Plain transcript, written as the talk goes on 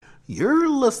You're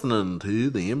listening to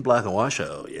the In Black and White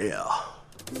Show, yeah.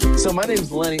 So my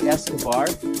name's Lenny Escobar.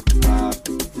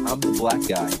 I'm the black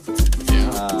guy.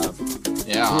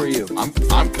 Yeah. Who are you?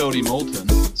 I'm Cody Moulton,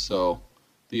 so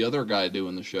the other guy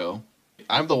doing the show.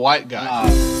 I'm the white guy.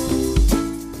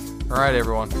 All right,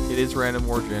 everyone. It is Random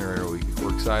Word Generator Week.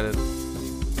 We're excited.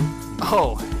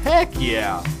 Oh, heck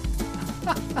yeah!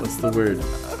 What's the word?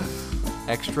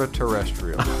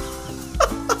 Extraterrestrial.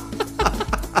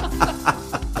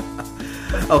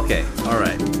 Okay, all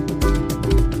right.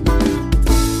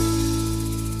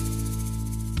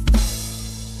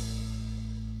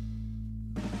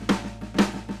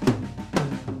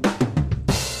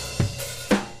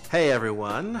 Hey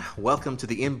everyone, welcome to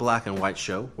the In Black and White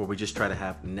Show, where we just try to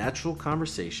have natural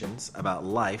conversations about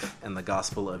life and the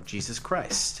gospel of Jesus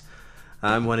Christ.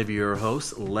 I'm one of your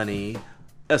hosts, Lenny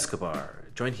Escobar,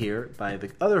 joined here by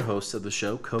the other host of the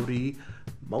show, Cody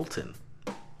Moulton.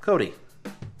 Cody,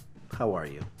 how are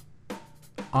you?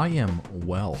 I am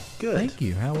well. Good. Thank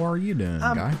you. How are you doing,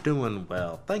 I'm guy? doing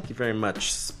well. Thank you very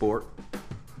much, sport.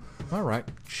 All right,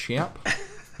 champ,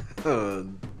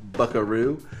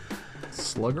 Buckaroo.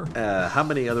 slugger. How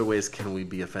many other ways can we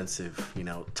be offensive?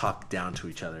 Talk down to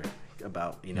each other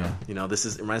about Yeah. This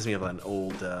it reminds me of an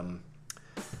old,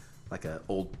 like an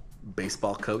old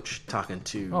baseball coach talking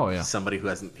to somebody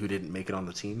who didn't make it on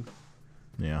the team.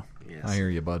 Yeah, Yes. I hear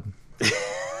you, bud.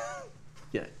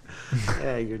 Yeah,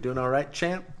 yeah, you're doing all right,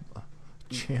 champ.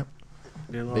 Champ,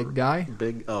 Doing all big right? guy,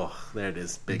 Big. Oh, there it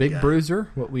is. Big guy. bruiser.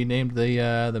 What we named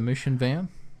the mission van.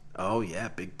 Oh yeah,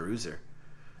 big bruiser.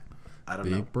 I don't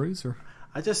know. Big bruiser.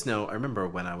 I just know. I remember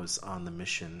when I was on the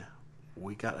mission,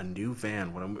 we got a new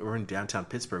van. When we were in downtown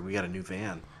Pittsburgh, we got a new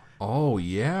van. Oh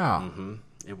yeah. Mm-hmm.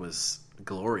 It was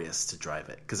glorious to drive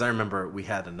it because I remember we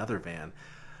had another van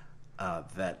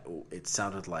that it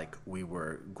sounded like we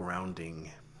were grounding.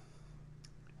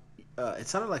 It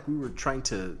sounded like we were trying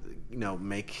to,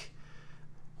 make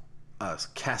a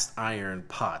cast iron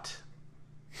pot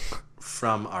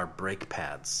from our brake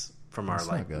pads. From That's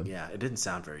our not good. Yeah, it didn't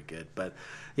sound very good, but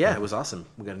yeah, it was awesome.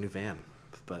 We got a new van,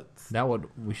 but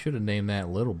We should have named that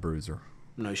Little Bruiser.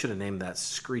 no, you should have named that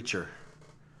Screecher.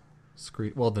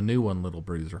 Well, the new one, Little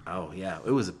Bruiser, Oh yeah,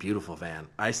 it was a beautiful van.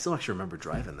 I still actually remember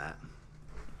driving that.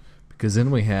 because then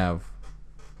we have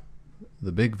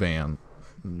the big van,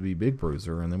 the Big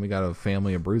Bruiser, and then we got a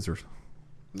family of bruisers.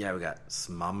 Yeah, we got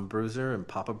Mama Bruiser and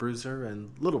Papa Bruiser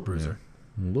and Little Bruiser.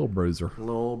 Little Bruiser.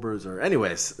 Little Bruiser.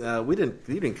 Anyways, you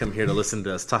didn't come here to listen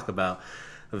to us talk about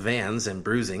vans and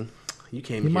bruising. You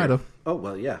came You here. might have. Oh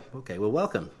well, yeah. Okay. Well,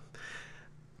 welcome.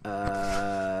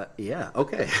 Yeah.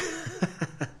 Okay.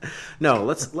 No,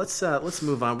 let's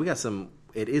move on. We got some.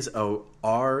 It is a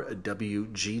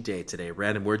RWG day today,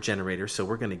 Random Word Generator. So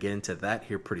we're going to get into that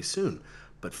here pretty soon.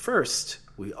 But first,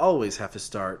 we always have to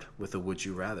start with a Would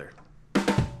You Rather.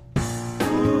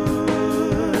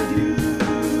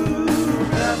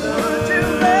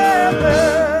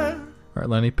 All right,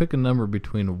 Lenny, pick a number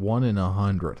between 1 and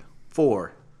 100.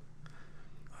 4.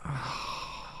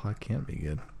 Oh, that can't be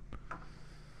good.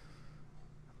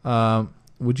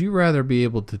 Would you rather be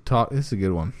able to talk? This is a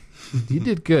good one. You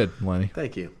did good, Lenny.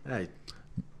 Thank you. I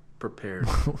prepared.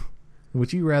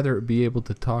 Would you rather be able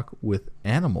to talk with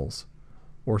animals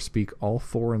or speak all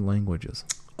foreign languages?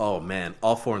 Oh man,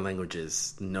 all foreign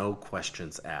languages, no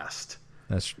questions asked.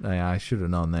 I should have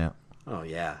known that, Oh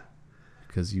yeah.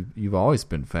 because you've always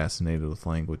been fascinated with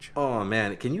language. Oh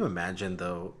man, can you imagine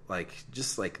though?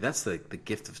 That's the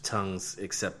gift of tongues,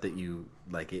 except that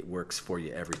it works for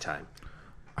you every time.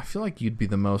 I feel like you'd be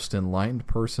the most enlightened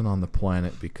person on the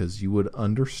planet because you would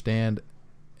understand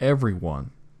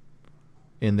everyone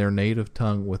in their native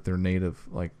tongue with their native,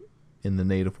 in the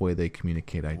native way they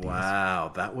communicate ideas.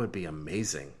 Wow, that would be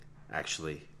amazing.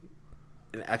 Actually,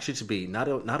 to be not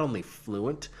only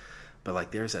fluent,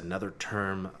 but there's another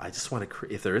term. I just want to,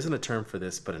 if there isn't a term for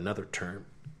this, but another term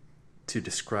to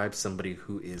describe somebody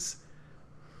who is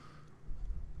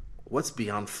what's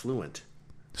beyond fluent.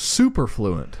 Super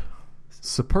fluent.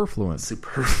 Superfluent.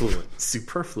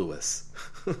 Superfluous.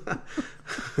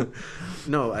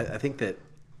 No, I think that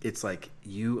it's like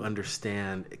you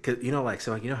understand, cause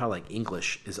how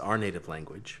English is our native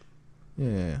language.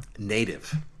 Yeah.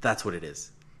 Native, that's what it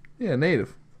is. Yeah,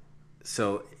 native.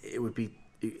 So it would be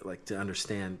to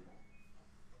understand.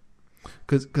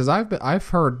 Because I've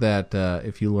heard that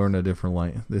if you learn a different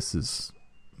language, this is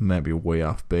maybe way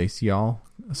off base, y'all.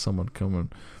 Someone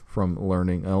coming from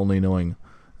only knowing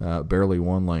barely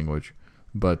one language,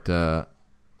 but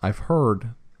I've heard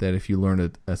that if you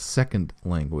learn a second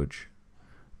language,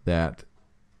 that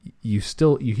you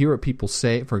hear what people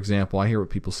say. For example, I hear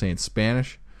what people say in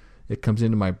Spanish, it comes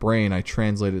into my brain, I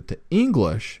translate it to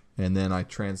English, and then I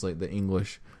translate the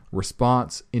English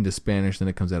response into Spanish, then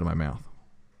it comes out of my mouth.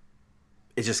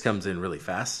 It just comes in really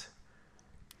fast.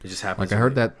 It just happens. Like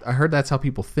I heard that's how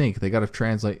people think. They got to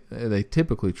translate. They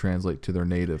typically translate to their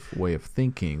native way of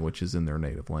thinking, which is in their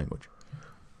native language.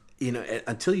 You know,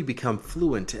 until you become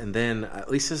fluent, and then at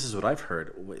least this is what I've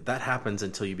heard. That happens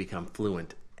until you become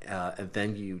fluent, and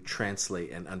then you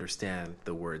translate and understand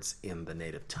the words in the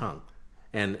native tongue.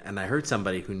 And I heard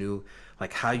somebody who knew,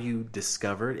 like, how you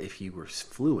discovered if you were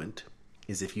fluent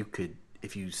is if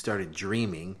you started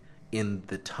dreaming in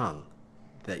the tongue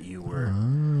that you were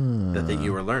that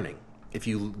you were learning. If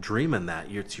you dream in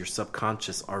that, your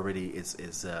subconscious already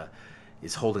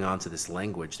is holding on to this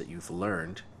language that you've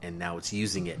learned, and now it's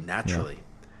using it naturally. Yeah.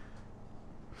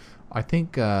 I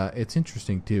think it's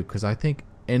interesting too, because I think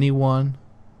anyone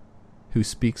who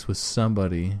speaks with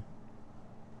somebody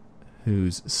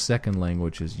whose second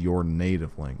language is your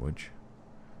native language,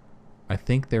 I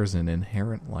think there's an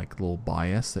inherent like little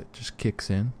bias that just kicks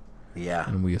in. Yeah.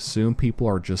 And we assume people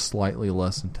are just slightly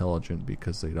less intelligent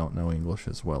because they don't know English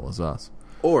as well as us.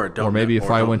 Or maybe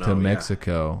if I went to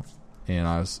Mexico and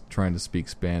I was trying to speak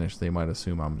Spanish, they might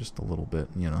assume I'm just a little bit,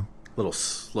 a little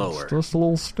slower. Just a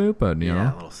little stupid, you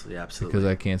know? Yeah, absolutely. Because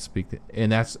I can't speak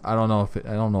and that's I don't know if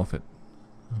it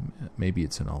maybe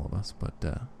it's in all of us, but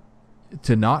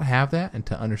to not have that and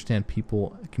to understand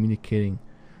people communicating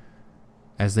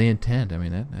as they intend, I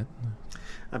mean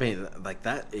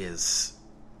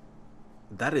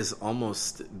that is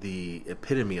almost the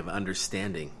epitome of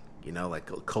understanding. You know,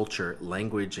 like culture,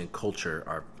 language, and culture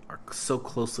are so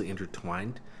closely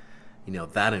intertwined. You know,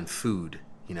 that and food.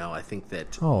 You know, I think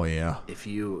that. Oh yeah. If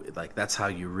you that's how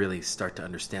you really start to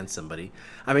understand somebody.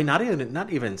 I mean, not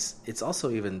even. It's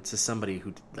also even to somebody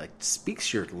who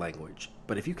speaks your language.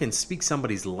 But if you can speak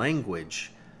somebody's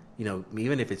language, you know,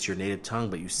 even if it's your native tongue,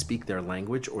 but you speak their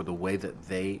language or the way that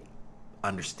they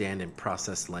understand and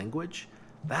process language,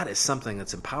 that is something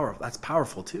that's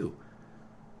powerful too.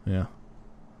 Yeah,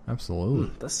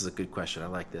 absolutely. This is a good question. I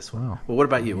like this one. Wow. Well, what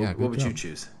about you? Yeah, what would you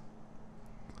choose?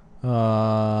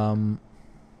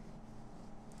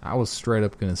 I was straight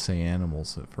up going to say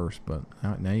animals at first, but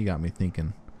now you got me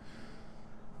thinking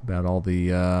about all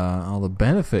the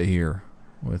benefit here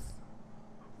with.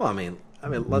 Well, I mean,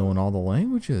 knowing all the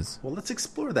languages. Well, let's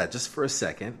explore that just for a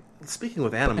second. Speaking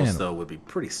with animals, though, would be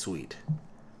pretty sweet.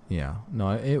 Yeah, no,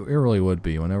 it really would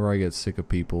be. Whenever I get sick of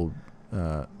people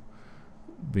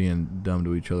being dumb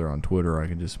to each other on Twitter, I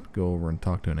can just go over and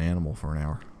talk to an animal for an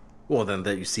hour. Well, then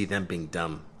that you see them being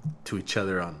dumb to each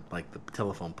other on the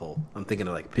telephone pole. I'm thinking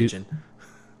of pigeon.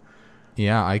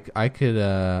 Yeah, I could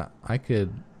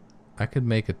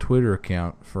make a Twitter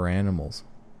account for animals.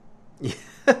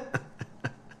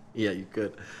 Yeah, you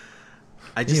could.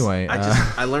 I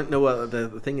learned. No,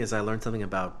 the thing is, I learned something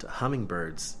about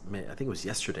hummingbirds. I think it was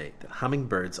yesterday that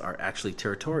hummingbirds are actually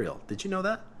territorial. Did you know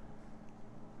that?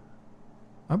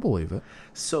 I believe it.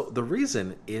 So the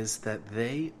reason is that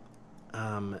they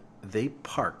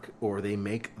park or they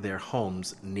make their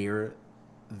homes near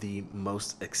the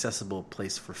most accessible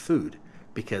place for food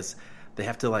because they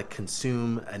have to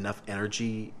consume enough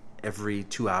energy every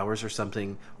 2 hours or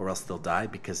something, or else they'll die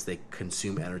because they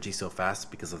consume energy so fast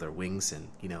because of their wings and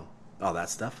all that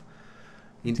stuff.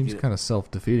 Seems kind of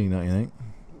self-defeating, don't you think?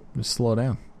 Just slow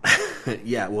down.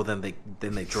 Yeah, well then they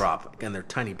drop, and they're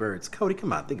tiny birds. Cody,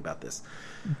 come on, think about this.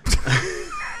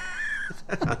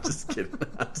 I'm just kidding.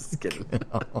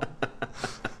 Come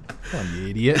on, you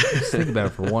idiot! Just think about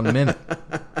it for 1 minute.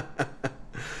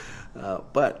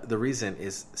 But the reason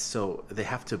is so they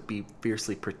have to be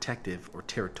fiercely protective or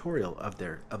territorial of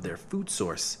their food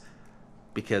source,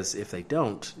 because if they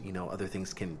don't, other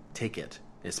things can take it.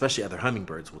 Especially other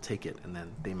hummingbirds will take it, and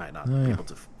then they might not be able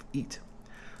to eat.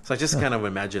 So I just kind of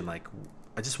imagine, I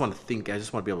just want to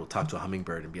be able to talk to a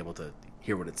hummingbird and be able to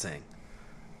hear what it's saying.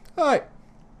 Hey,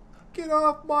 get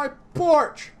off my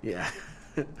porch! Yeah.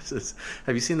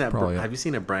 Have you seen that? Probably, have you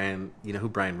seen a Brian? You know who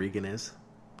Brian Regan is?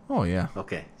 Oh yeah.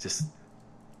 Okay, just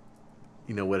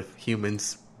what if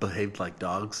humans behaved like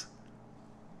dogs?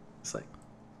 It's like,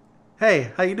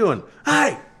 hey, how you doing?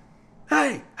 Hey,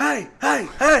 hey, hey, hey,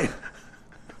 hey.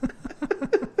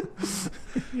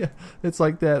 Yeah, it's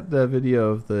like that video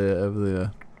of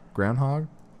the groundhog.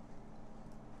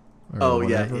 Oh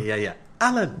yeah.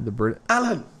 Alan.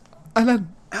 Alan.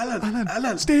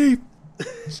 Steve.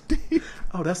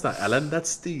 Oh, that's not Alan. That's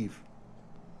Steve.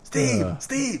 Steve.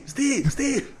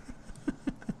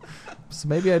 So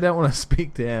maybe I don't want to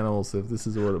speak to animals if this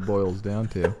is what it boils down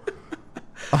to.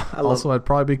 Also, I'd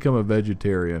probably become a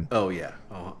vegetarian. Oh yeah.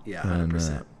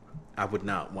 100%. I would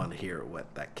not want to hear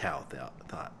what that cow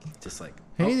thought. Just like,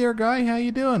 Hey there, guy. How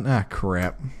you doing? Ah,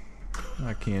 crap.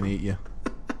 I can't eat you.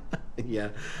 yeah,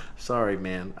 sorry,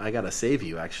 man. I gotta save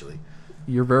you, actually.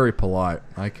 You're very polite.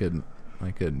 I couldn't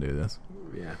do this.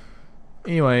 Yeah.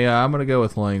 Anyway, I'm gonna go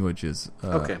with languages.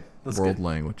 Okay, that's world good.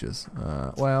 languages.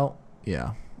 Well,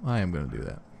 yeah, I am gonna do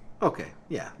that. Okay,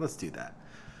 yeah, let's do that.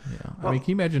 Yeah. Well- I mean,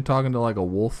 can you imagine talking to like a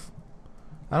wolf?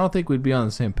 I don't think we'd be on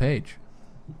the same page.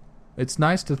 It's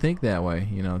nice to think that way,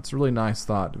 you know. It's a really nice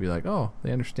thought to be like, oh,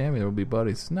 they understand me. We'll be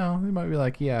buddies. No, they might be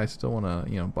like, yeah, I still want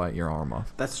to, bite your arm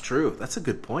off. That's true. That's a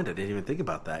good point. I didn't even think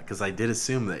about that because I did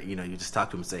assume that you just talk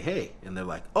to them and say, "Hey," and they're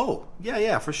like, "Oh,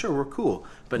 yeah, for sure, we're cool."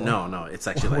 But no, it's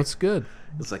actually like What's good?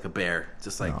 it's like a bear,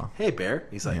 just like, No. "Hey, bear."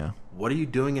 He's like, Yeah. "What are you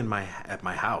doing at my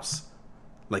house?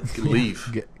 Like, leave.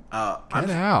 Get I'm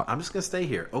out." I'm just gonna stay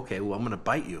here. Okay, well, I'm gonna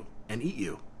bite you and eat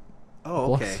you.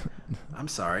 Oh, What? okay. I'm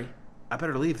sorry. I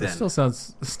better leave It then. still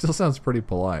sounds pretty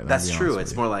polite. I'll That's be true. honest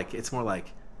It's with more like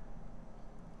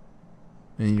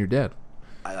you. And you're dead.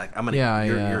 I'm gonna. Yeah,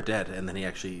 you're dead, and then you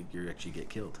actually get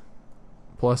killed.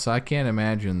 Plus, I can't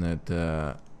imagine that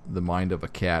the mind of a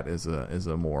cat is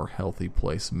a more healthy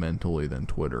place mentally than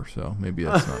Twitter. So maybe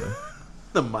that's not it.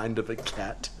 The mind of a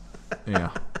cat. Yeah.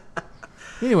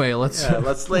 Anyway, let's.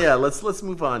 Let's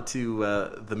move on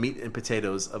to the meat and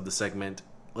potatoes of the segment.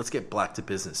 Let's get black to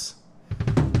business.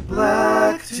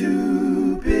 Black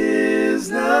to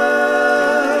business.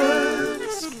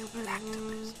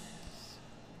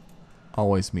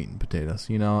 Always meat and potatoes.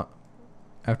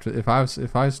 If I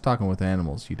was talking with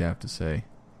animals, you'd have to say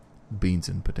beans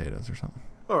and potatoes or something.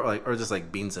 Or just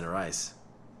like beans and rice.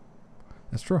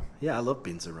 That's true. Yeah, I love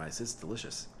beans and rice. It's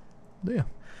delicious. Yeah.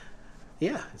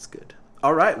 Yeah, it's good.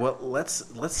 All right, well, let's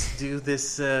do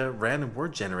this random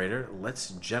word generator.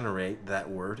 Let's generate that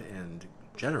word and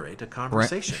generate a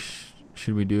conversation.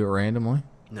 Should we do it randomly?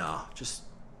 No, just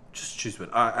choose one.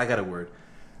 I got a word.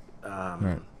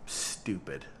 Right.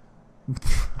 Stupid.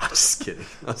 I'm just kidding.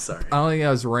 I'm sorry. I don't think that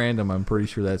was random. I'm pretty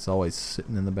sure that's always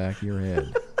sitting in the back of your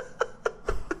head.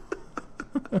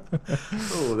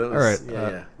 Oh, that was, All right.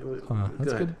 Yeah.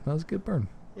 That's good. That was a good burn.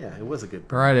 Yeah, it was a good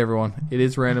All right, everyone. It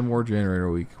is Random Word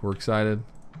Generator Week. We're excited.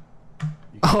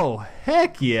 Oh,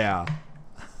 heck yeah.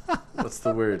 What's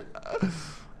the word?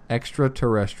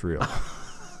 Extraterrestrial.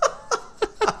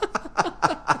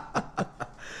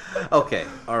 Okay,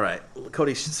 all right.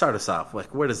 Cody, start us off.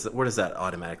 Like, where does that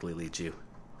automatically lead you?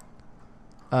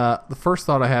 The first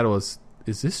thought I had was,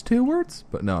 is this 2 words?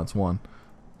 But no, it's 1.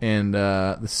 And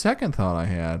the second thought I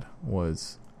had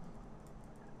was,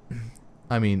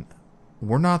 I mean,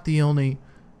 we're not the only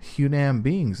Hunam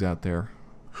beings out there.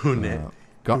 Hunan.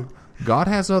 God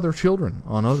has other children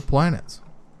on other planets.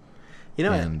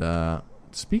 And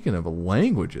Speaking of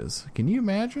languages, can you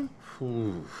imagine?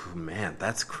 ooh, man,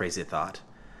 that's a crazy thought.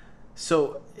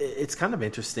 So it's kind of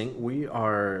interesting.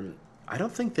 I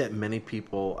don't think that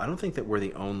we're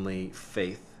the only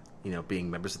faith, being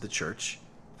members of the church,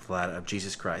 of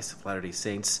Jesus Christ, of Latter-day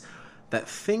Saints, that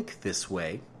think this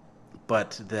way,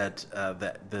 but that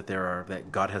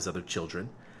God has other children.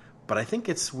 But I think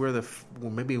we're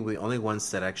maybe the only ones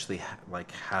that actually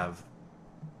have,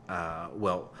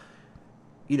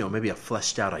 maybe a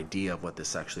fleshed out idea of what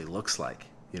this actually looks like.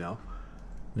 Yeah.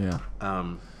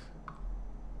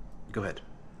 Go ahead.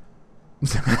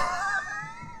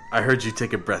 I heard you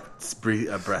take a breath to speak.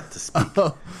 I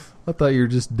thought you were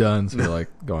just done, so you're like,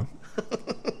 go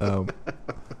on.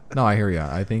 No, I hear you.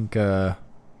 I think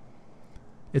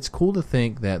it's cool to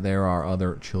think that there are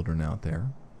other children out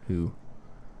there who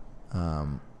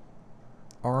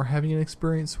are having an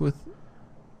experience with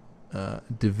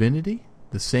divinity,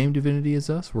 the same divinity as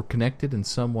us. We're connected in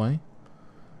some way.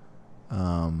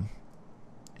 And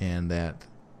that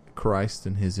Christ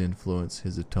and his influence,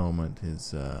 his atonement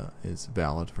is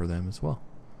valid for them as well.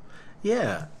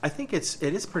 Yeah, I think it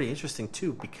is pretty interesting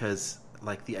too, because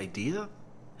the idea,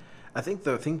 I think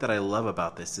the thing that I love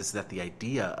about this is that the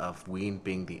idea of we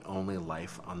being the only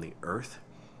life on the earth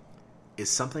is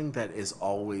something that is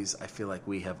always, I feel like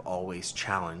we have always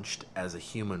challenged as a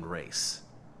human race.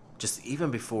 Just even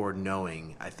before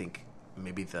knowing, I think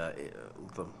maybe the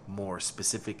more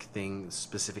specific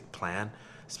plan,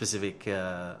 specific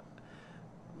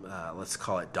let's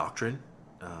call it doctrine,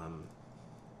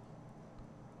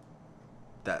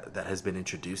 that has been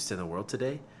introduced in the world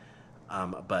today.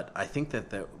 But I think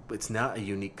that it's not a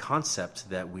unique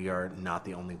concept that we are not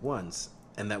the only ones,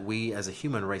 and that we as a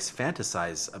human race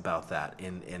fantasize about that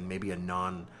in maybe a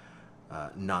in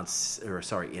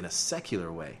a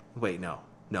secular way. Wait, no,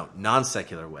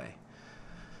 non-secular way.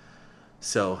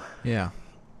 So Yeah.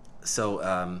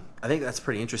 I think that's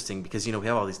pretty interesting because we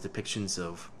have all these depictions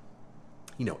of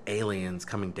aliens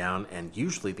coming down, and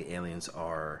usually the aliens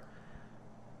are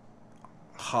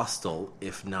hostile,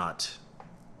 if not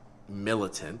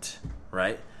militant,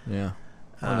 right? Yeah.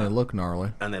 And they look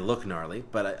gnarly. And they look gnarly,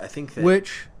 but I think that...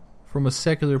 Which, from a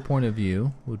secular point of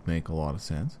view, would make a lot of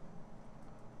sense.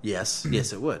 Yes,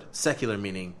 it would. Secular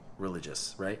meaning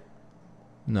religious, right?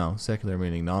 No, secular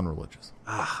meaning non-religious.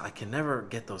 I can never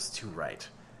get those two right.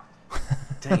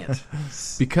 Dang it.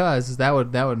 Because that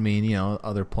would mean,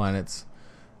 other planets,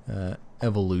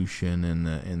 evolution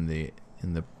in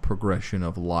the progression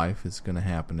of life is going to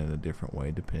happen in a different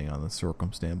way depending on the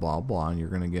circumstance, blah blah, and you're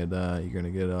going to get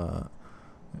kind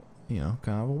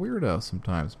of a weirdo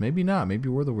sometimes. Maybe not. Maybe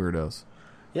we're the weirdos.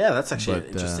 Yeah, that's actually an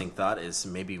interesting thought, is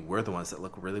maybe we're the ones that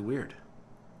look really weird.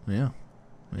 Yeah.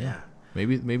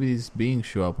 Maybe these beings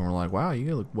show up and we're like, wow,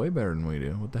 you look way better than we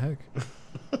do. What the heck?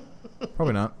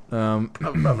 Probably not.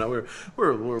 Probably not.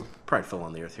 We're prideful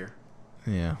on the earth here.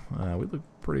 Yeah, we look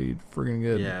pretty friggin'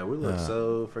 good. Yeah, we look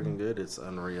so friggin' good, it's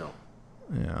unreal.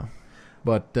 Yeah.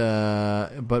 But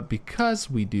because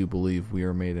we do believe we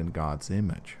are made in God's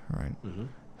image, right? Mm-hmm.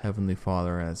 Heavenly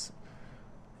Father,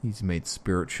 He's made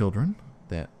spirit children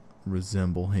that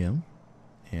resemble Him,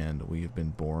 and we have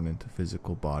been born into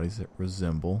physical bodies that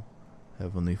resemble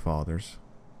Heavenly Father's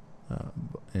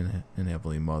and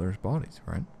Heavenly Mother's bodies,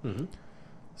 right? Mm-hmm.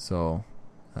 So,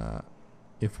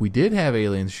 if we did have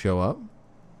aliens show up,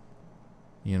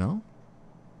 we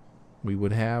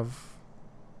would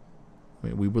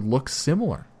look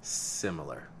similar.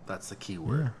 Similar. That's the key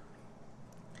word.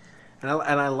 Yeah. And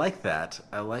I like that.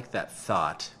 I like that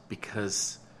thought,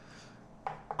 because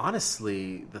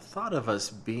honestly, the thought of us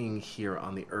being here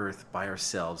on the earth by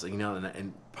ourselves,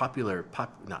 and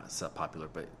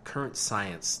current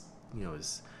science,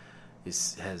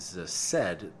 has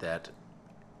said that,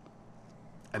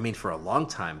 for a long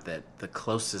time, that the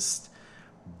closest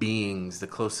beings, the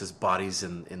closest bodies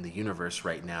in the universe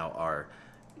right now are,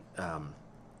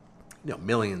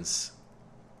 millions.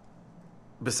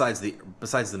 Besides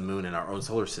the moon and our own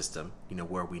solar system,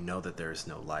 where we know that there is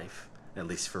no life, at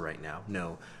least for right now,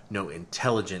 no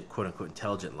intelligent, quote unquote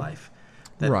intelligent life.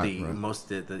 That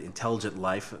the intelligent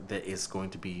life that is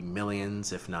going to be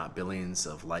millions, if not billions,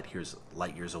 of light years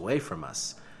away from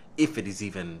us, if it is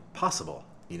even possible,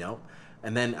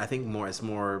 And then I think as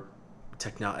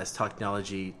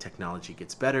technology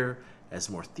gets better, as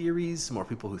more theories, more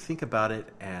people who think about it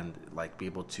and be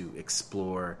able to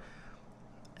explore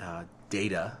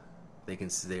data,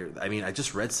 I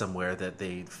just read somewhere that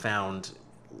they found,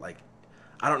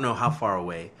 I don't know how far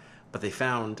away, but they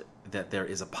found that there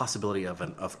is a possibility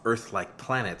of Earth-like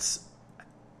planets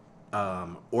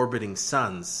orbiting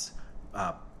suns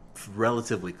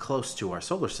relatively close to our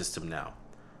solar system now.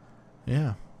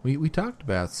 Yeah. We talked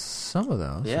about some of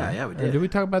those. Yeah, right? Yeah, we did. Did we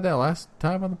talk about that last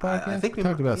time on the podcast? I think we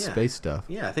talked about space stuff.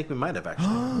 Yeah, I think we might have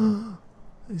actually.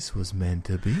 This was meant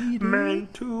to be. Dude.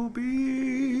 Meant to be.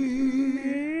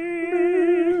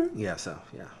 Yeah, so,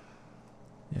 yeah.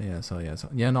 So.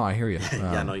 Yeah, no, I hear you.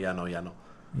 Yeah, no.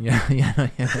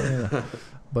 Yeah.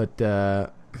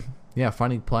 But,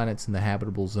 finding planets in the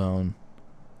habitable zone,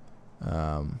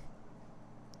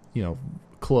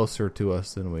 closer to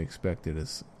us than we expected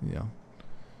is,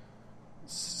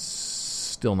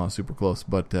 still not super close.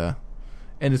 But, and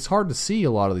it's hard to see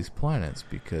a lot of these planets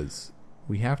because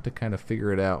we have to kind of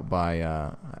figure it out by,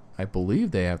 I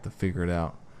believe they have to figure it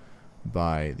out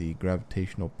by the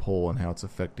gravitational pull and how it's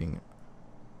affecting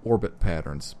orbit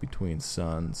patterns between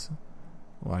suns.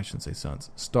 Well, I shouldn't say suns.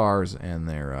 Stars and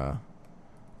their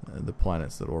the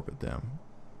planets that orbit them.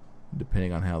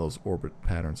 Depending on how those orbit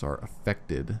patterns are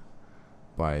affected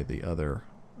by the other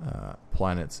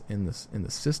planets in the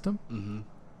system,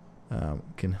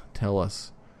 can tell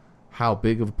us how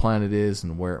big of a planet is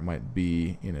and where it might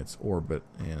be in its orbit,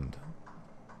 and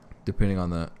depending on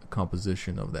the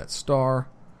composition of that star,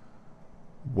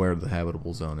 where the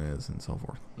habitable zone is, and so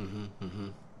forth.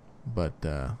 But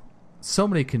so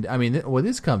many what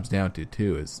this comes down to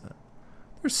too is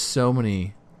there's so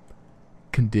many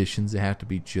conditions that have to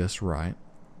be just right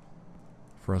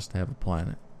for us to have a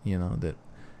planet, that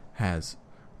has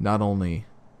not only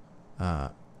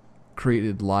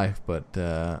created life, but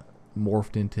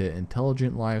morphed into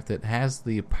intelligent life that has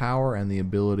the power and the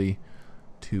ability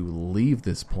to leave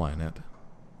this planet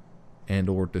and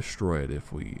or destroy it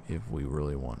if we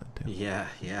really wanted to. Yeah,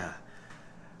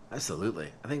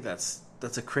 absolutely. I think that's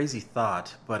a crazy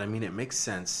thought, but it makes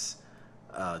sense.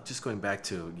 Just going back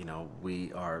to,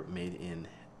 we are made in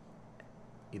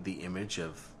the image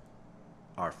of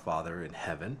our Father in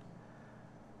heaven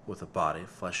with a body,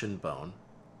 flesh and bone.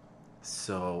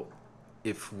 So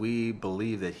if we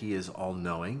believe that He is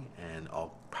all-knowing and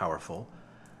all-powerful,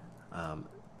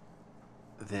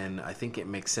 then I think it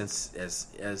makes sense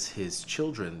as his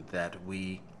children that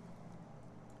we,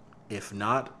 if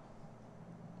not,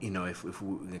 if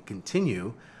we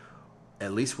continue,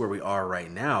 at least where we are right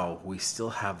now, we still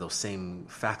have those same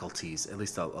faculties, at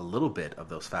least a little bit of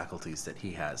those faculties that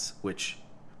he has, which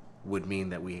would mean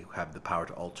that we have the power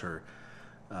to alter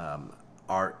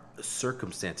our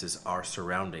circumstances, our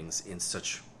surroundings in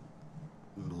such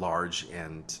large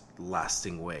and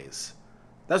lasting ways.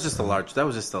 That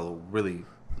was just a really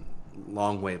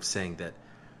long way of saying that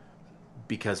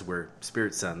because we're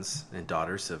spirit sons and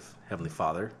daughters of Heavenly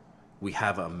Father, we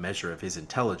have a measure of his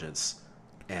intelligence,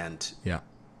 and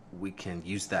we can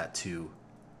use that to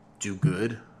do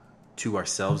good to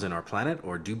ourselves and our planet,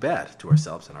 or do bad to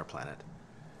ourselves and our planet.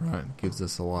 Right. It gives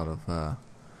us a lot of... I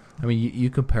mean, you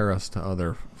compare us to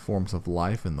other forms of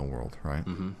life in the world, right?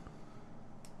 Mm-hmm.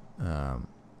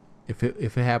 If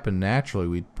it happened naturally,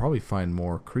 we'd probably find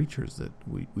more creatures that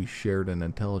we shared an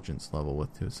intelligence level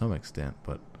with to some extent,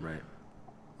 but right.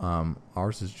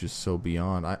 Ours is just so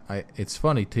beyond. It's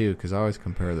funny too, because I always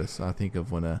compare this. I think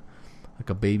of when a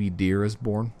baby deer is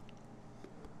born,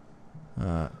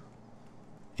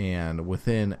 and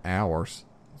within hours,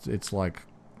 it's like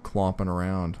clomping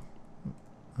around,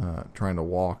 trying to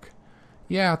walk.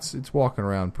 Yeah, it's walking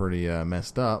around pretty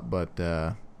messed up, but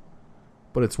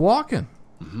it's walking.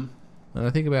 Mm-hmm. And I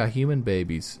think about human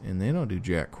babies, and they don't do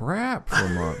jack crap for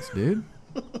months, dude.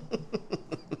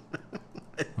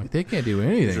 Like, they can't do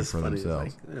anything for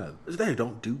themselves. They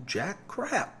don't do jack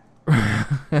crap.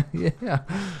 Yeah,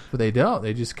 but they don't.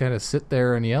 They just kind of sit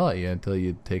there and yell at you until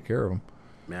you take care of them.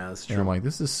 Yeah, that's true. And I'm like,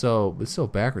 it's so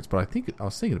backwards. But I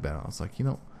was thinking about it. I was like,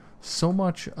 so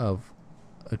much of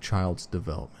a child's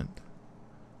development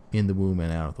in the womb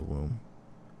and out of the womb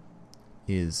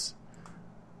is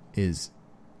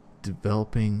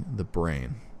developing the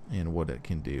brain and what it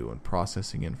can do and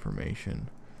processing information.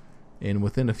 And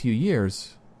within a few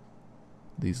years,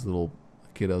 these little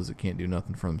kiddos that can't do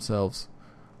nothing for themselves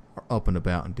are up and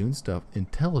about and doing stuff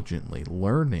intelligently,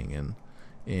 learning and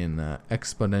in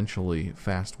exponentially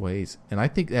fast ways. And I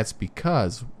think that's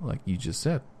because, like you just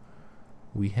said,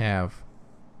 we're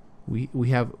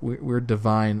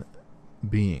divine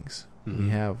beings. Mm-hmm. We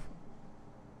have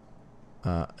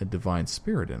a divine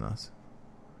spirit in us,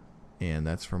 and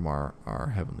that's from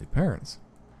our heavenly parents,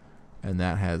 and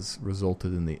that has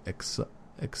resulted in the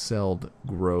excelled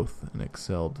growth and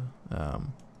excelled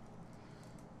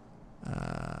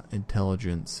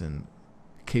intelligence and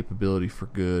capability for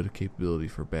good, capability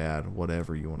for bad,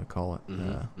 whatever you want to call it,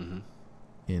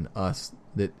 in us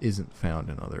that isn't found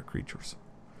in other creatures.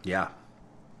 Yeah.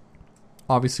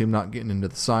 Obviously, I'm not getting into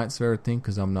the science of everything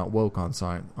because I'm not woke on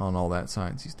science, on all that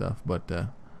sciencey stuff. But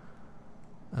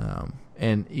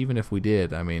and even if we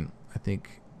did, I mean, I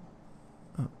think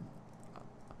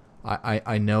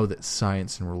I know that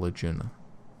science and religion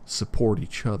support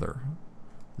each other.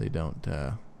 They don't.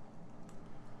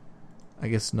 I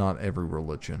guess not every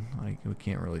religion.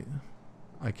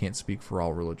 I can't speak for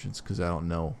all religions because I don't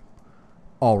know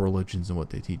all religions and what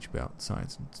they teach about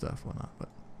science and stuff, whatnot. But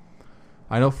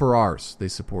I know for ours, they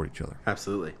support each other.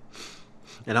 Absolutely.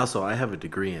 And also, I have a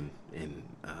degree in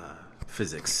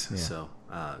physics, Yeah. so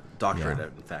doctorate, Yeah.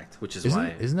 in fact, which is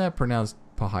Isn't that pronounced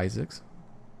Pahizics?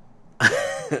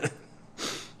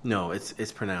 No,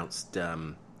 it's pronounced.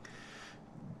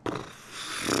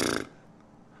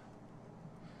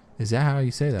 Is that how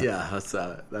you say that? Yeah,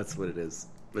 that's what it is.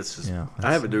 It's just. Yeah,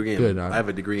 I have a degree. good. I have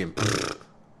a degree in.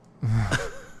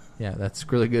 Yeah, that's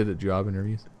really good at job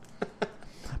interviews.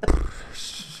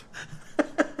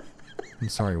 I'm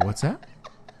sorry, what's that?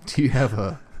 Do you have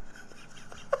a...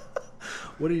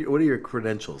 What are your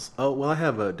credentials? Oh, well, I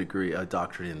have a degree, a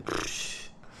doctorate in.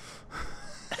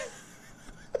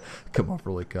 Come off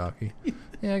really cocky.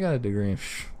 Yeah, I got a degree in...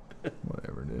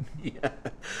 Whatever, dude. Yeah,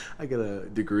 I got a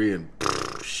degree in.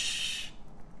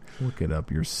 Look it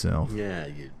up yourself. Yeah,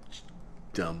 you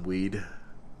dumb weed.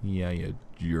 Yeah, you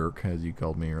jerk, as you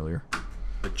called me earlier.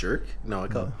 A jerk? No, I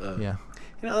call. Yeah.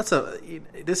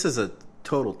 This is a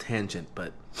total tangent,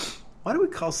 but why do we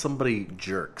call somebody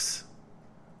jerks?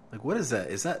 Like, what is that?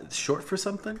 Is that short for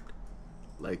something?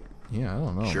 Like, Yeah, I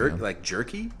don't know. jerk, man. like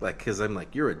jerky? Like, because I'm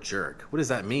like, you're a jerk. What does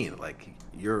that mean? Like,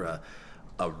 you're a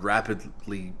rapid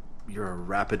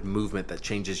movement that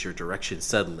changes your direction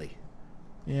suddenly.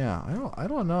 Yeah, I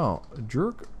don't know.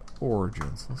 Jerk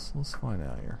origins. Let's find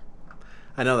out here.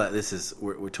 I know that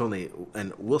we're totally,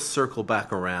 and we'll circle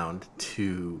back around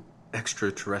to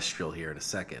extraterrestrial here in a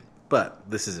second, but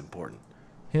this is important.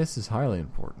 Yeah, this is highly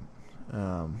important.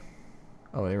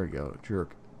 Oh, there we go.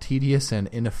 Jerk. Tedious and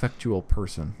ineffectual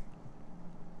person.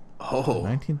 Oh,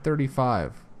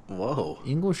 1935. Whoa.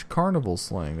 English carnival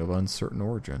slang of uncertain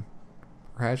origin.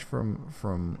 Perhaps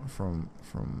from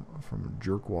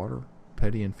jerk water,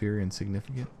 petty, inferior,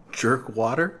 insignificant. Jerk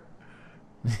water?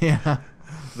 Yeah.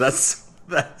 That's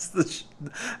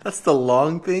the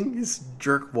long thing is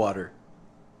jerk water.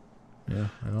 Yeah,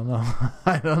 I don't know.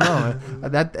 I don't know.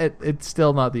 It's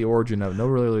still not the origin of it.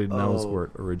 Nobody really knows where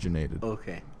it originated.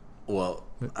 Okay. Well,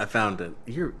 I found it.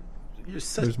 You're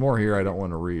such. There's more here I don't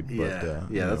want to read. Yeah,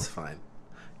 but, that's fine.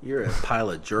 You're a pile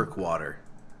of jerk water.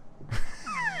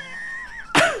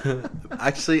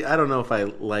 Actually, I don't know if I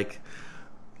like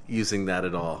using that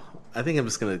at all. I think I'm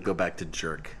just going to go back to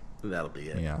jerk. That'll be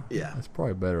it. Yeah. Yeah. It's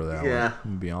probably better that way. Yeah. To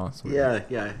be honest with you.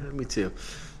 Yeah, me too.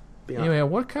 Anyway,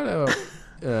 what kind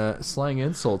of slang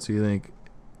insults do you think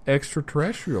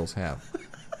extraterrestrials have?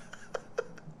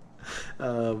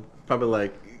 Probably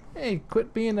like Hey,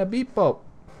 quit being a beat boat.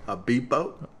 a beat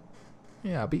boat.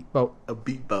 Yeah, a beat boat. A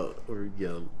beat boat, or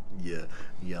you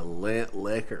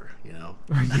liquor, you know.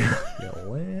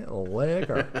 You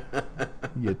liquor.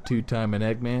 You two-timing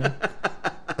Eggman.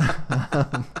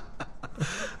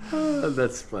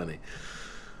 That's funny.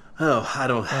 Oh, I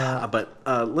don't. But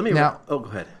let me. Now- go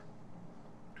ahead.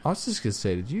 I was just gonna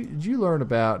say, did you learn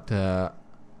about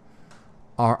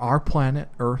our planet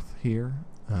Earth here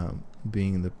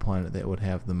being the planet that would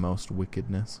have the most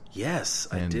wickedness Yes,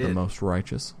 I and did. the most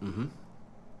righteous? Mm-hmm.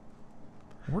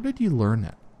 Where did you learn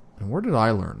that? And where did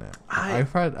I learn that? I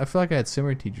feel like I had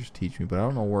seminary teachers teach me, but I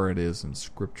don't know where it is in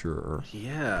Scripture or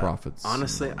prophets.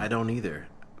 Honestly, I don't either.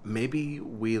 Maybe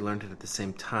we learned it at the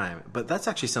same time, but that's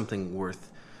actually something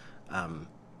worth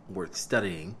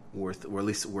studying, or at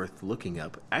least worth looking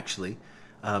up. Actually,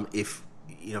 if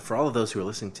for all of those who are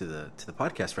listening to the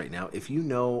podcast right now, if you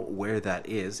know where that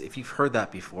is, if you've heard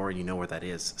that before and you know where that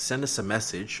is, send us a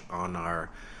message on our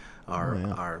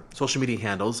social media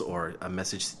handles or a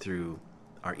message through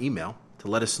our email to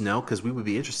let us know, because we would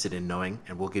be interested in knowing,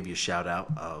 and we'll give you a shout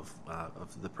out of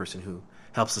the person who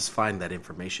helps us find that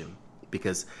information.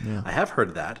 Because I have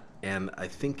heard that, and I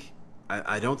think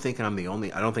I don't think I'm the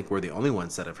only. I don't think we're the only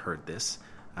ones that have heard this.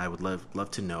 I would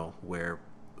love to know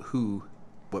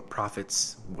what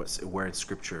prophets, where in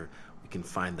Scripture we can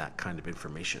find that kind of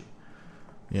information.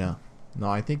 Yeah. No,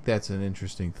 I think that's an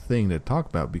interesting thing to talk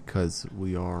about, because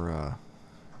we are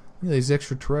these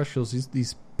extraterrestrials,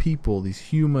 these people, these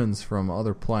humans from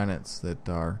other planets that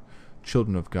are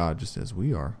children of God, just as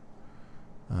we are.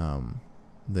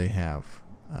 They have,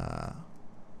 and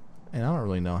I don't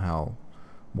really know how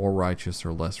more righteous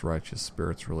or less righteous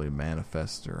spirits really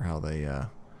manifest, or how they,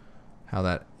 how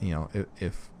that,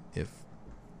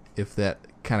 if that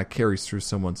kind of carries through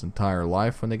someone's entire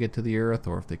life when they get to the earth,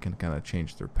 or if they can kind of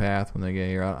change their path when they get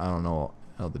here. I don't know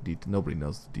how nobody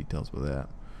knows the details with that.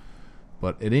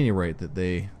 But at any rate, that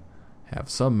they have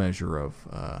some measure of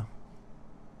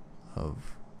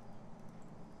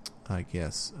I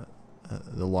guess,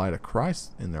 the light of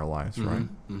Christ in their lives, right?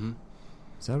 Mm-hmm.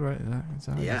 Is that right? Is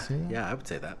that how you say that? Yeah, I would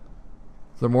say that.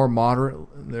 They're more moderate.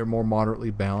 They're more moderately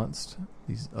balanced,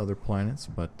 these other planets.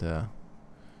 But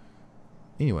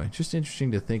anyway, just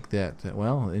interesting to think that.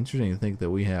 Interesting to think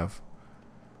that we have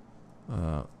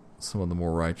some of the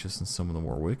more righteous and some of the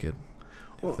more wicked.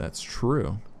 If that's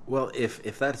true. Well,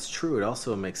 if that's true, it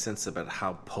also makes sense about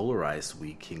how polarized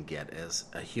we can get as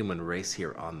a human race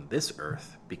here on this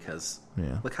earth. Because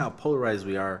look how polarized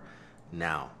we are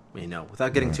now.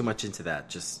 Without getting too much into that,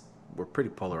 just we're pretty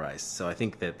polarized. So I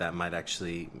think that might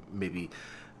actually maybe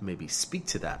speak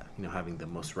to that. Having the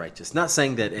most righteous. Not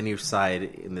saying that any side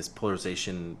in this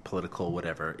polarization, political,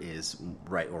 whatever, is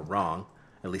right or wrong.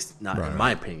 At least not in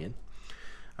my opinion.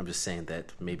 I'm just saying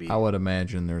that maybe I would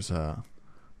imagine there's a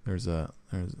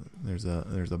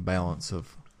balance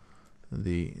of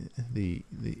the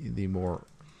more,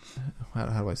 how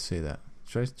do I say that?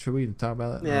 Should we even talk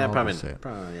about that? Yeah, no, probably.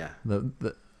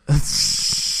 The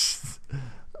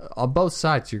on both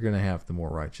sides, you're going to have the more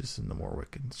righteous and the more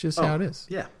wicked. It's just how it is.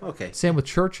 Yeah. Okay. Same with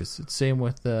churches. It's same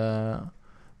with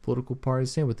political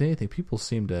parties. Same with anything. People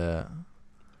seem to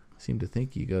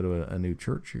think you go to a new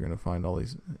church, you're going to find all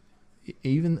these.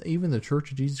 Even the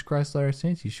Church of Jesus Christ of Latter-day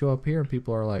Saints, you show up here and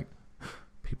people are like,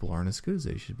 people aren't as good as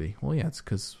they should be. Well, yeah, it's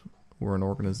because we're an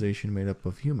organization made up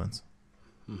of humans.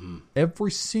 Mm-hmm.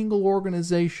 Every single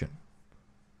organization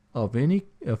of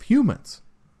humans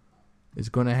is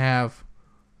going to have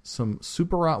some it's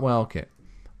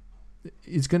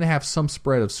going to have some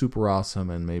spread of super awesome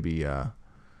and maybe of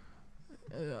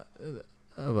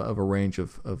a range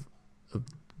of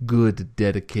good,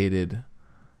 dedicated,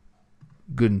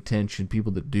 good intention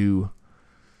people that do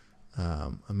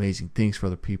amazing things for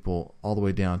other people, all the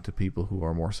way down to people who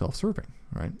are more self-serving.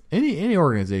 Right? Any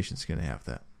organization is going to have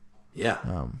that.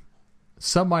 Yeah.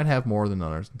 Some might have more than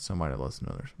others, and some might have less than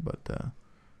others. But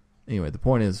anyway, the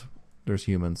point is, there's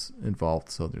humans involved,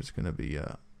 so there's going to be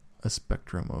a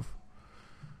spectrum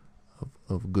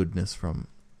of goodness from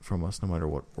us, no matter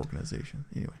what organization.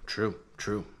 Anyway, True.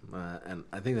 And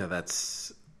I think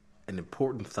that's an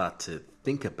important thought to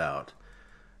think about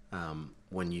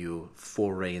when you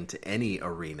foray into any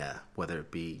arena, whether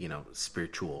it be,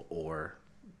 spiritual or,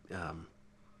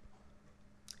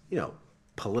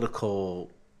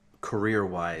 political,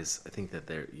 career-wise. I think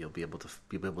that you'll be able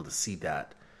to see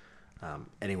that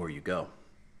anywhere you go.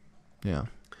 yeah.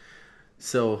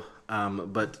 So,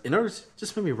 but in order to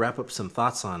just maybe wrap up some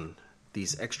thoughts on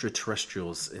these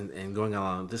extraterrestrials and going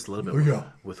along just a little bit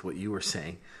with what you were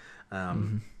saying,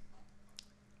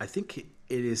 I think it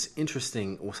is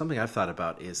interesting. Well, something I've thought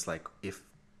about is like if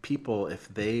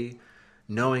they,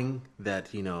 knowing that,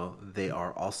 they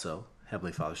are also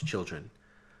Heavenly Father's children,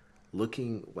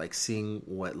 seeing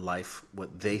what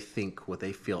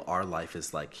they feel our life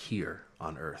is like here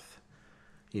on earth,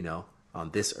 on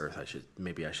this earth. I should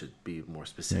be more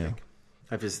specific.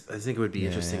 Yeah. I think it would be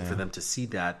interesting for them to see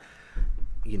that,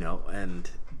 and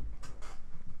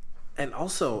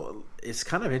also it's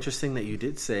kind of interesting that you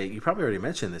did say, you probably already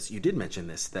mentioned this. You did mention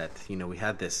this, that, we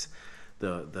had this,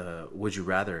 the would you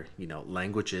rather,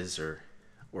 languages or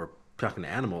talking to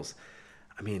animals.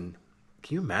 I mean,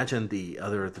 can you imagine the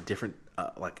different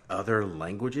other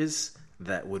languages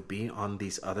that would be on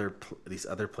these other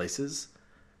places?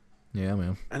 Yeah,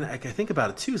 man. And I think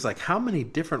about it too. Is like, how many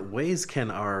different ways can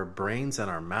our brains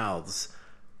and our mouths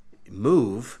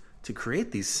move to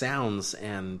create these sounds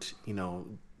and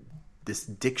this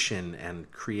diction and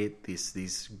create this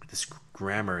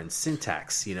grammar and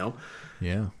syntax?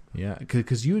 Yeah,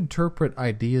 because you interpret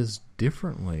ideas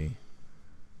differently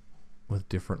with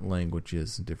different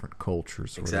languages and different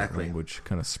cultures. Exactly. Where that language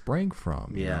kind of sprang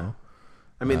from. You know?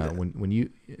 I mean, when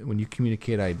you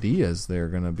communicate ideas, they're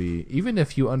going to be, even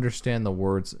if you understand the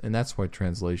words, and that's why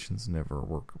translations never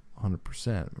work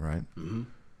 100%, right? Mm-hmm.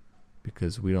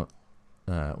 Because we don't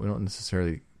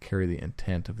necessarily carry the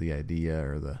intent of the idea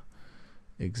or the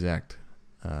exact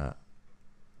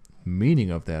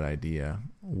meaning of that idea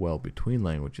well between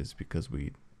languages, because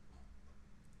we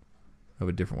have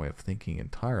a different way of thinking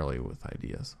entirely with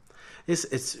ideas.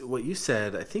 It's what you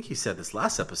said. I think you said this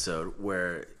last episode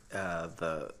where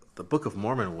the Book of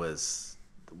Mormon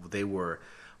they were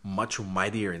much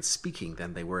mightier in speaking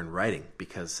than they were in writing,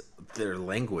 because their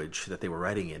language that they were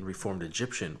writing in, Reformed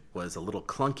Egyptian, was a little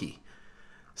clunky.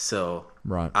 So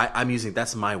right. I'm using,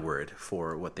 that's my word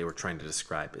for what they were trying to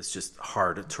describe. It's just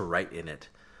hard to write in it.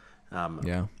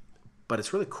 But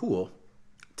it's really cool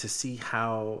to see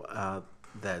how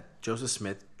that Joseph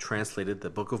Smith translated the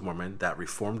Book of Mormon, that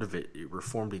Reformed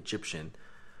Egyptian,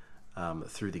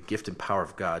 through the gift and power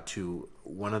of God, to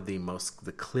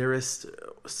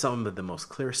some of the most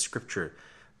clearest scripture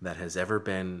that has ever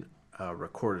been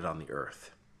recorded on the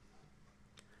earth.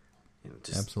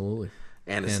 Absolutely.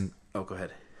 And go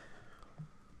ahead.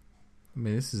 I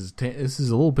mean, this is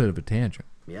a little bit of a tangent.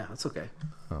 Yeah, that's okay.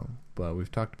 But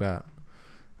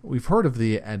we've heard of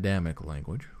the Adamic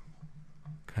language,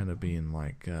 kind of being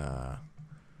like, I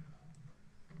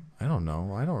don't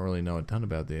know. I don't really know a ton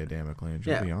about the Adamic language,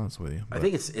 I'll be honest with you. But I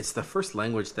think it's the first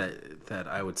language that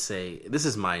I would say, this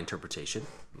is my interpretation.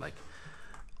 Like,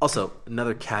 also,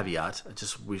 another caveat,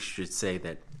 we should say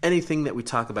that anything that we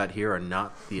talk about here are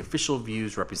not the official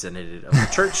views representative of the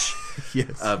Church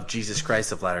of Jesus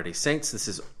Christ of Latter-day Saints. This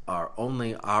is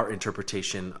only our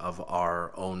interpretation of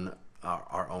our own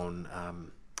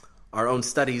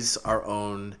studies, our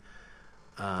own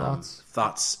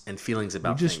thoughts and feelings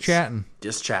about things.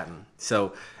 Just chatting.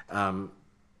 So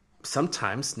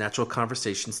sometimes natural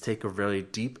conversations take a very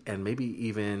deep and maybe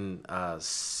even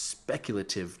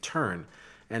speculative turn.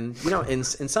 And in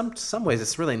some ways,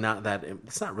 it's really not that.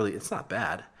 It's not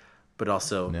bad, but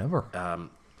also never.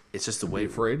 It's just a way. Be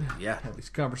afraid. Yeah, have these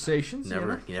conversations.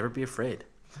 You never be afraid.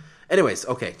 Anyways,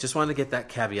 okay. Just wanted to get that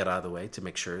caveat out of the way to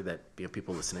make sure that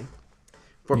people listening.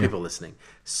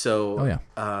 So,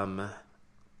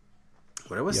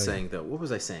 what I was saying though, what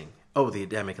was I saying? Oh, the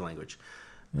Adamic language.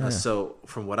 So,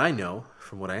 from what I know,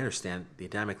 from what I understand, the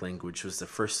Adamic language was the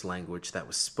first language that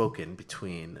was spoken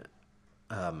between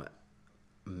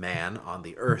man on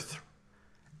the earth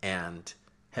and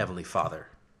Heavenly Father.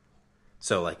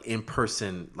 So, like, in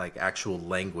person, like actual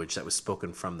language that was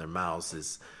spoken from their mouths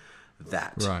is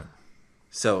that. Right.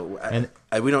 So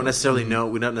we don't necessarily know.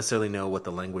 We don't necessarily know what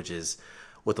the language is.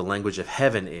 What the language of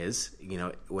heaven is,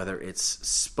 whether it's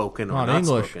spoken or not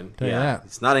English, spoken. Yeah,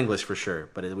 it's not English for sure,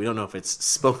 but we don't know if it's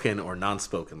spoken or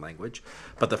non-spoken language.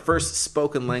 But the first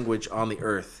spoken language on the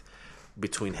earth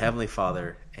between Heavenly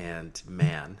Father and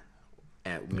man,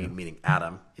 meaning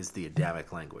Adam, is the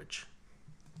Adamic language.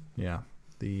 Yeah.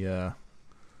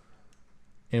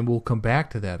 And we'll come back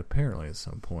to that apparently at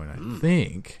some point, I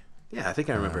think. Yeah, I think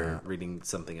I remember reading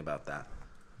something about that.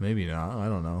 Maybe not. I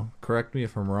don't know. Correct me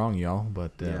if I'm wrong, y'all.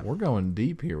 But we're going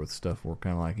deep here with stuff. We're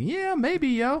kind of like, yeah, maybe,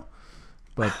 yo.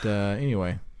 But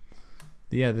anyway,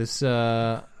 this.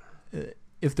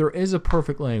 If there is a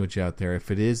perfect language out there,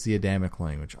 if it is the Adamic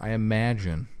language, I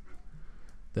imagine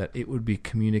that it would be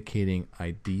communicating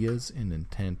ideas and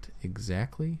intent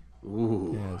exactly.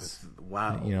 Ooh,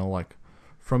 wow. Like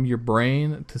from your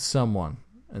brain to someone,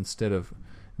 instead of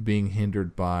being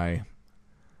hindered by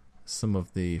some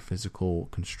of the physical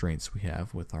constraints we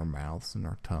have with our mouths and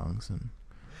our tongues and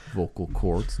vocal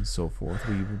cords and so forth.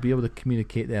 We would be able to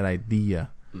communicate that idea,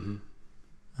 and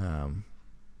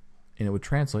it would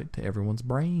translate to everyone's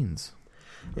brains.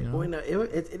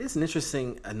 It is an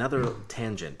interesting another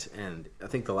tangent, and I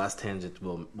think the last tangent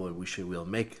we'll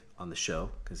make on the show,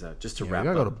 because just to wrap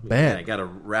up, go to bed. I got to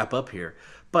wrap up here.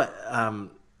 But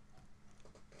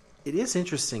it is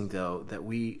interesting though that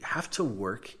we have to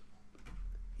work,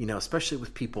 especially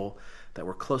with people that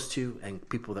we're close to and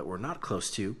people that we're not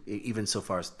close to, even so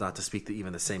far as not to speak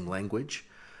even the same language,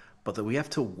 but that we have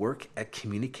to work at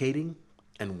communicating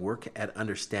and work at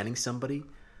understanding somebody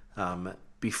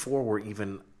before we're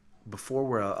even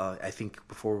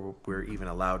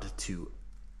allowed to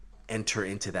enter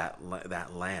into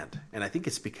that land. And I think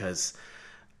it's because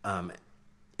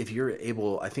if you're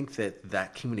able, I think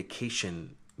that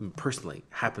communication personally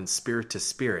happens spirit to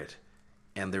spirit,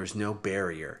 and there's no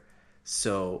barrier.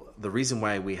 So the reason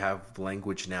why we have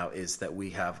language now is that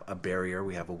we have a barrier,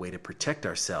 we have a way to protect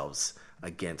ourselves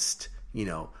against,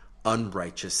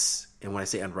 unrighteous. And when I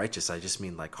say unrighteous, I just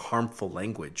mean like harmful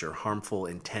language or harmful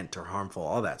intent or harmful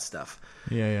all that stuff.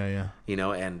 Yeah.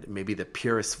 And maybe the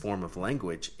purest form of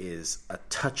language is a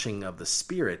touching of the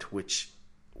spirit, which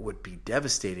would be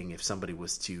devastating if somebody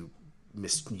was to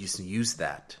misuse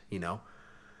that,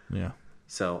 Yeah.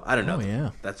 So I don't know. Oh,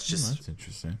 yeah. That's just that's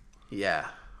interesting. Yeah.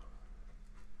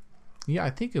 Yeah, I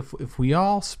think if we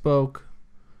all spoke,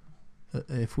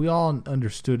 if we all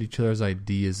understood each other's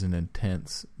ideas and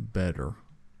intents better,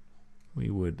 we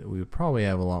would probably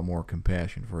have a lot more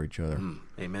compassion for each other.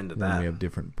 Amen to when that. we have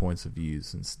different points of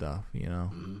views and stuff,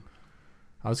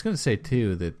 I was going to say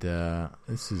too that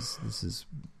this is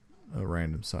a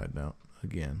random side note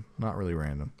again, not really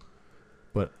random,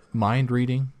 but mind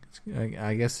reading.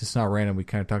 I guess it's not random. We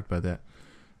kind of talked about that.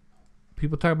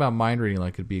 People talk about mind reading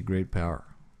like it'd be a great power.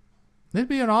 It'd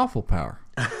be an awful power.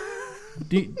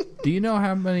 Do you know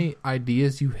how many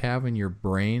ideas you have in your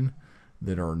brain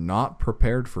that are not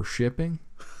prepared for shipping?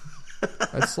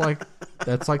 That's like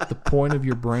the point of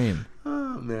your brain.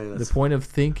 Oh man, the point of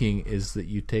thinking is that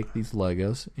you take these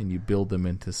Legos and you build them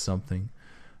into something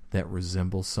that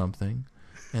resembles something,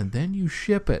 and then you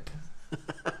ship it.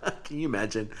 Can you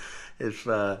imagine if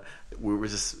we were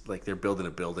just like they're building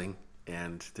a building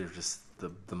and they're just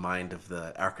the mind of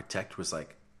the architect was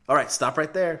like, all right, stop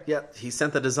right there. Yep, he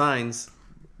sent the designs.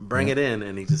 Bring it in,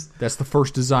 and he just... That's the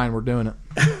first design. We're doing it.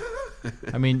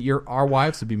 I mean, our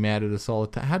wives would be mad at us all the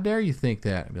time. How dare you think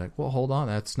that? I'd be like, well, hold on.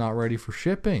 That's not ready for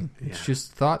shipping. It's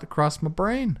just thought to cross my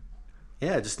brain.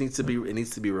 Yeah, it just needs to be. It needs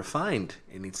to be refined.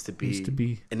 It needs to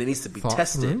be. And it needs to be thought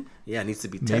tested. through. Yeah, it needs to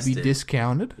be tested. Maybe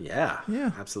discounted. Yeah,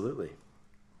 Yeah. absolutely.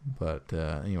 But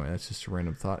anyway, that's just a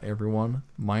random thought. Everyone,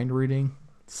 mind reading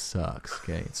sucks.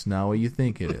 Okay, it's not what you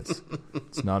think it is.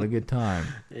 It's not a good time.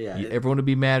 Yeah, everyone would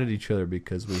be mad at each other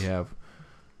because we have,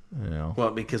 Well,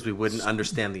 because we wouldn't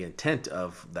understand the intent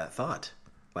of that thought.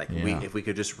 Like if we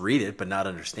could just read it but not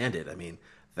understand it, I mean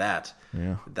that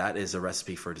is a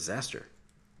recipe for disaster.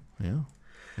 Yeah.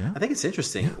 I think it's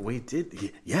interesting. Yeah. We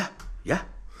did. Yeah.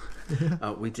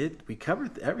 We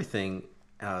covered everything.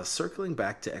 Circling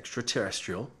back to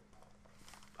extraterrestrial,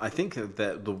 I think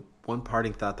that the one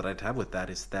parting thought that I'd have with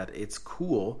that is that it's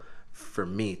cool for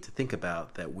me to think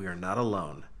about that we are not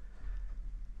alone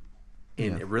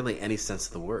in really any sense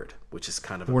of the word, which is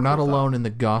kind of we're not alone in the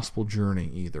gospel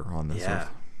journey either on this earth.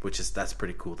 That's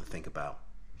pretty cool to think about.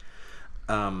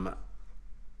 I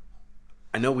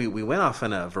know we went off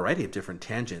on a variety of different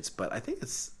tangents, but I think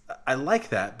I like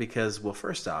that because, well,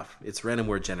 first off, it's random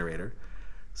word generator.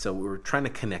 So we were trying to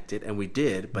connect it, and we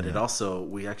did, but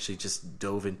we actually just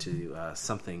dove into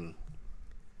something.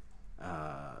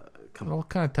 All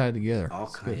kind of tied together.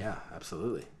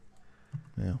 Absolutely.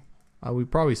 Yeah. We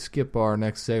probably skip our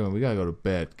next segment. We gotta go to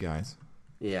bed, guys.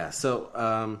 Yeah.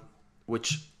 So,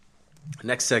 which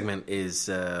next segment is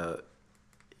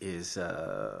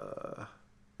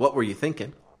what were you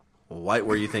thinking? What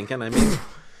were you thinking? I mean,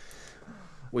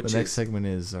 which The next segment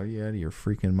is, are you out of your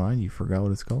freaking mind? You forgot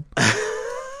what it's called?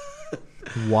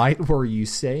 White were you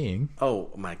saying? Oh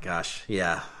my gosh,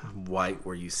 yeah. White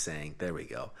were you saying? There we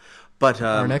go. But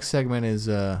Our next segment is,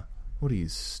 what are you,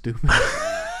 stupid?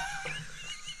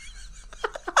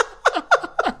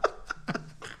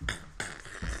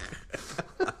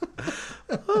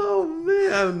 oh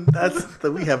man,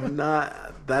 we have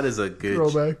not. That is a good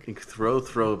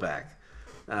throwback.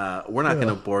 We're not going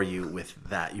to bore you with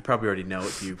that. You probably already know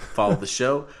if you follow the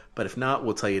show, but if not,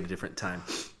 we'll tell you at a different time.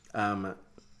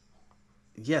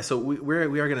 Yeah, so we are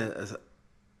going to.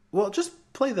 Well, just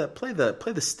play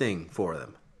the sting for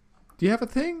them. Do you have a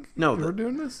thing? No, we're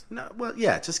doing this. No, well,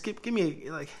 yeah. Just give me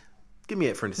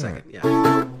it for a second. Right. Yeah.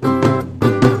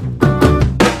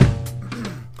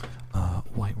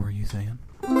 White were you saying?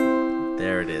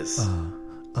 There it is.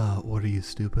 What are you,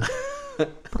 stupid?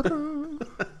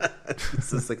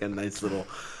 This is like a nice little.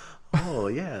 Oh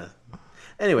yeah.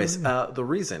 Anyways, the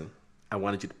reason I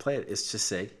wanted you to play it is to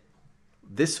say,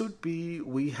 this would be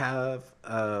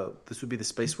the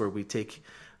space where we take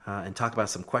and talk about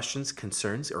some questions,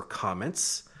 concerns, or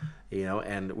comments.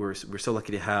 And we're so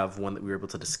lucky to have one that we were able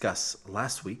to discuss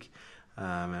last week.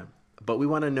 But we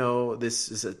want to know, this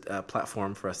is a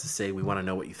platform for us to say we want to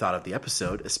know what you thought of the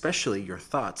episode, especially your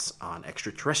thoughts on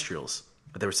extraterrestrials.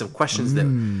 There were some questions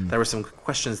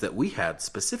that we had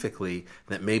specifically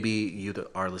that maybe you,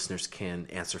 our listeners, can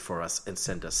answer for us and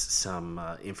send us some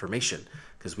information,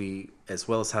 because we, as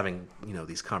well as having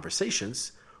these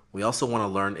conversations, we also want to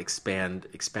learn, expand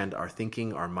our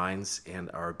thinking, our minds, and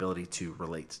our ability to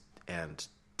relate and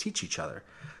teach each other.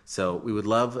 So we would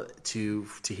love to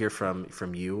hear from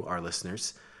you, our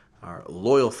listeners, our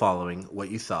loyal following, what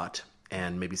you thought,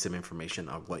 and maybe some information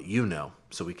on what you know,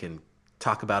 so we can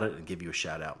talk about it and give you a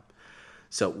shout out.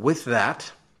 So with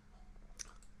that,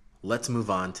 let's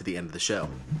move on to the end of the show.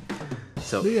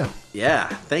 So yeah,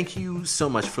 thank you so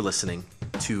much for listening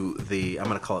to I'm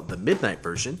going to call it the midnight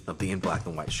version of the In Black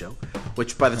and White show,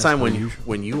 which by the time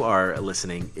when you are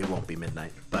listening, it won't be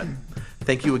midnight. But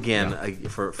thank you again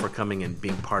for coming and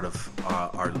being part of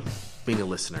our being a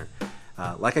listener.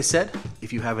 Like I said,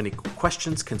 if you have any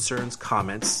questions, concerns,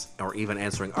 comments, or even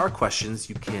answering our questions,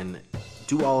 you can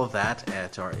do all of that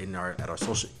in our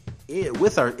social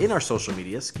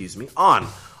media. Excuse me, on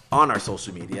our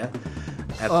social media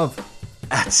at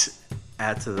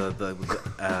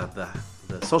the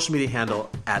social media handle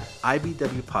at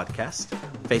IBW Podcast,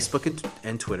 Facebook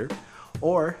and Twitter,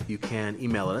 or you can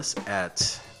email us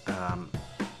at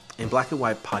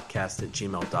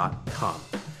inblackandwhitepodcast@gmail.com.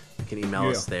 You can email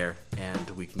us there, and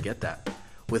we can get that.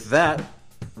 With that,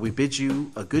 we bid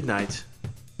you a good night,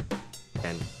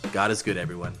 and God is good,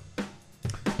 everyone.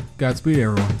 Godspeed,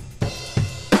 everyone.